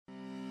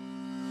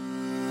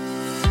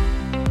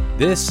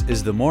This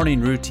is the Morning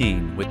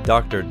Routine with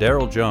Dr.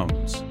 Daryl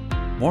Jones.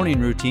 Morning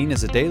Routine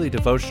is a daily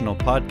devotional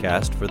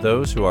podcast for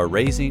those who are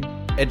raising,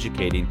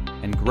 educating,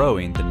 and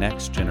growing the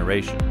next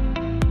generation.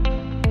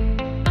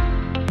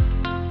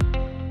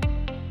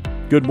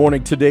 Good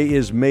morning. Today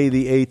is May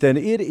the 8th, and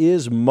it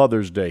is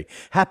Mother's Day.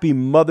 Happy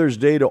Mother's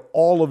Day to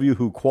all of you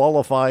who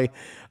qualify.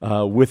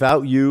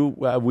 Without you,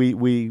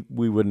 we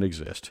wouldn't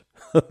exist.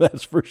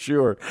 That's for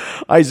sure.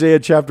 Isaiah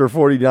chapter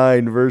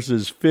 49,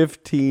 verses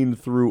 15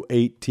 through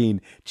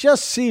 18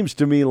 just seems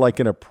to me like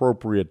an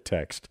appropriate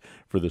text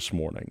for this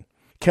morning.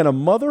 Can a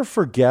mother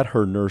forget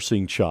her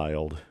nursing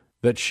child,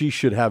 that she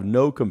should have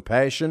no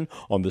compassion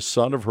on the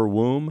son of her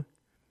womb?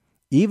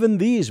 Even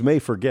these may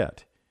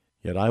forget,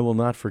 yet I will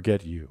not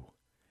forget you.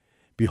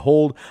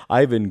 Behold,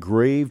 I have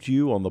engraved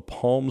you on the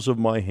palms of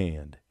my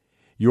hand.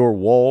 Your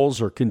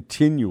walls are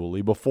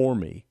continually before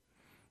me.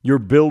 Your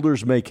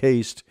builders make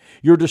haste.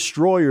 Your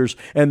destroyers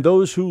and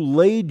those who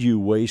laid you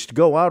waste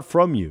go out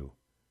from you.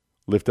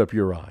 Lift up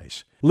your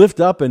eyes. Lift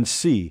up and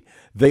see.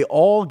 They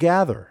all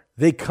gather.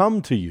 They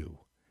come to you.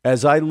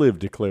 As I live,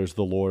 declares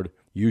the Lord,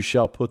 you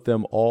shall put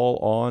them all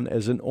on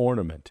as an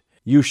ornament.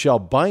 You shall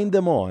bind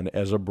them on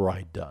as a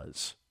bride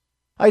does.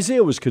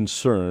 Isaiah was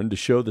concerned to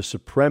show the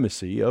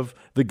supremacy of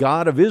the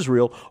God of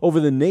Israel over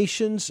the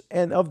nations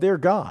and of their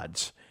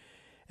gods.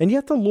 And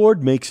yet the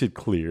Lord makes it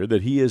clear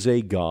that He is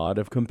a God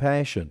of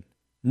compassion.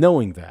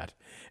 Knowing that,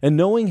 and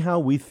knowing how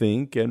we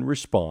think and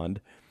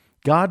respond,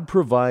 God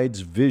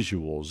provides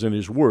visuals in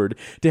His Word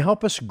to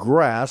help us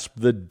grasp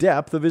the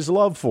depth of His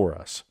love for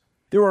us.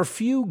 There are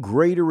few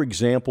greater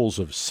examples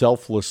of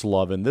selfless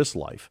love in this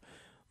life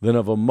than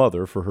of a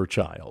mother for her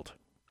child.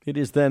 It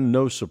is then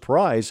no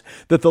surprise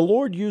that the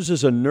Lord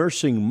uses a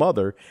nursing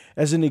mother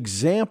as an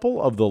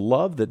example of the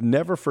love that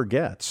never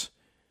forgets.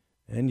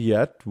 And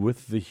yet,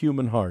 with the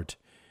human heart,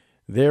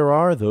 there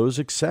are those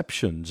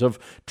exceptions of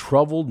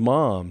troubled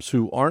moms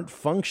who aren't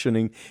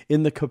functioning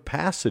in the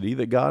capacity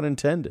that God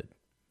intended.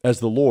 As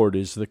the Lord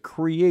is the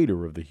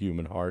creator of the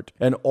human heart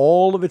and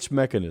all of its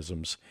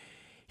mechanisms,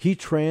 He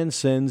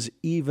transcends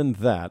even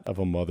that of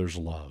a mother's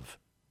love.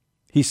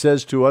 He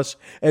says to us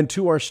and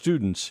to our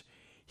students,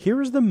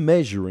 "Here is the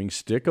measuring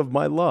stick of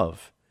my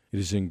love. It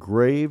is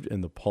engraved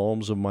in the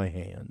palms of my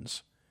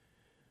hands."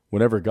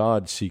 Whenever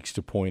God seeks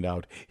to point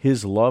out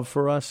His love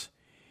for us,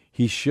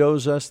 He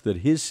shows us that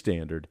His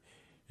standard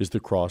is the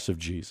cross of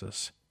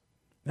Jesus.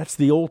 That's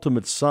the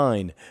ultimate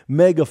sign,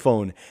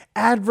 megaphone,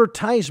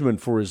 advertisement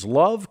for His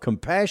love,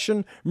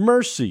 compassion,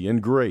 mercy, and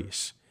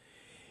grace.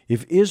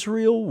 If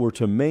Israel were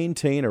to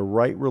maintain a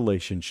right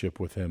relationship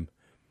with Him,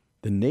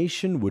 the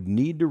nation would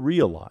need to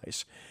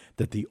realize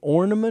that the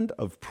ornament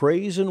of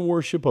praise and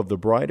worship of the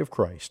bride of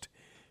Christ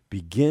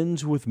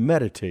begins with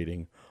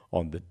meditating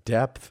on the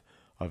depth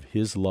of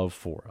His love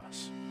for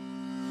us.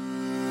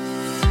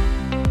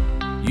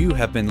 You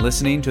have been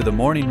listening to the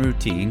Morning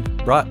Routine,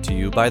 brought to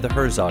you by the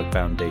Herzog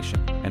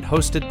Foundation and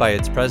hosted by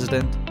its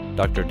president,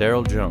 Dr.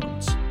 Daryl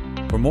Jones.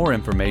 For more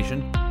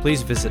information,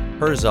 please visit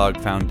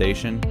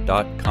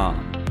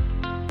herzogfoundation.com.